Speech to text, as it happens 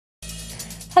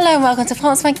Hello and welcome to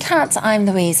France 24. I'm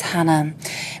Louise Hannah.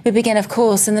 We begin, of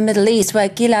course, in the Middle East, where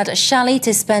Gilad Shalit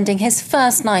is spending his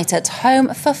first night at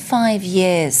home for 5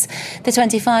 years. The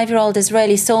 25-year-old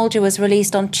Israeli soldier was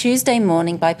released on Tuesday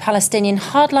morning by Palestinian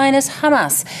hardliners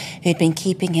Hamas, who'd been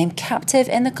keeping him captive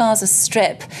in the Gaza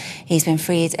Strip. He's been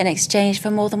freed in exchange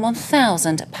for more than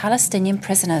 1,000 Palestinian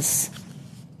prisoners.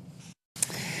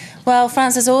 Well,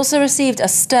 France has also received a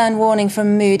stern warning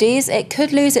from Moody's. It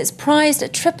could lose its prized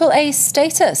AAA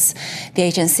status. The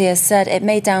agency has said it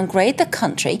may downgrade the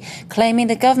country, claiming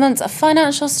the government's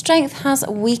financial strength has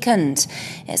weakened.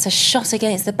 It's a shot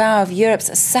against the bow of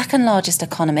Europe's second largest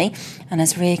economy and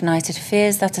has reignited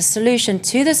fears that a solution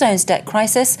to the zone's debt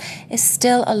crisis is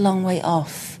still a long way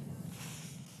off.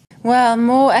 Well,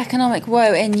 more economic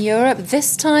woe in Europe,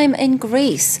 this time in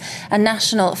Greece. A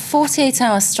national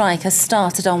 48-hour strike has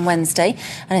started on Wednesday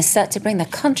and is set to bring the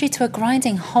country to a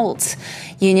grinding halt.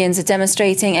 Unions are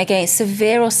demonstrating against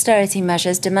severe austerity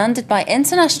measures demanded by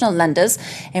international lenders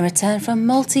in return for a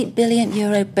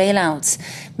multi-billion-euro bailout.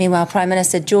 Meanwhile, Prime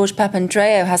Minister George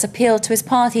Papandreou has appealed to his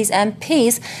party's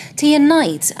MPs to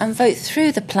unite and vote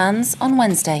through the plans on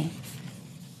Wednesday.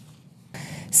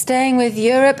 Staying with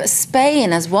Europe,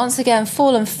 Spain has once again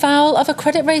fallen foul of a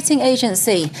credit rating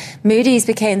agency. Moody's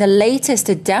became the latest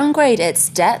to downgrade its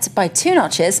debt by 2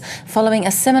 notches, following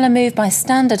a similar move by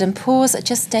Standard & Poor's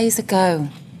just days ago.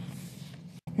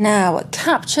 Now,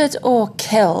 captured or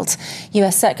killed?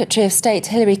 US Secretary of State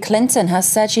Hillary Clinton has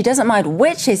said she doesn't mind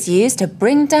which is used to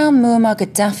bring down Muammar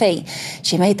Gaddafi.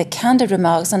 She made the candid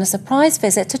remarks on a surprise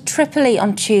visit to Tripoli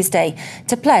on Tuesday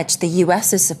to pledge the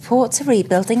US's support to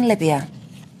rebuilding Libya.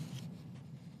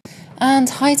 And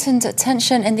heightened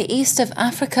tension in the east of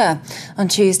Africa. On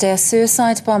Tuesday, a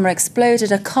suicide bomber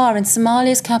exploded a car in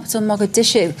Somalia's capital,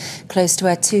 Mogadishu, close to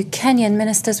where 2 Kenyan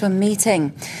ministers were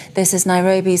meeting. This as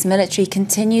Nairobi's military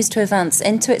continues to advance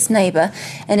into its neighbour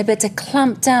in a bid to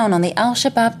clamp down on the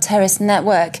Al-Shabaab terrorist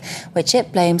network, which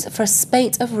it blames for a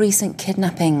spate of recent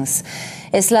kidnappings.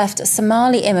 It's left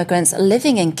Somali immigrants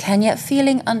living in Kenya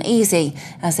feeling uneasy,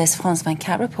 as this France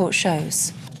 24 report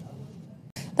shows.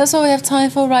 That's all we have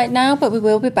time for right now, but we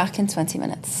will be back in 20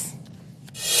 minutes.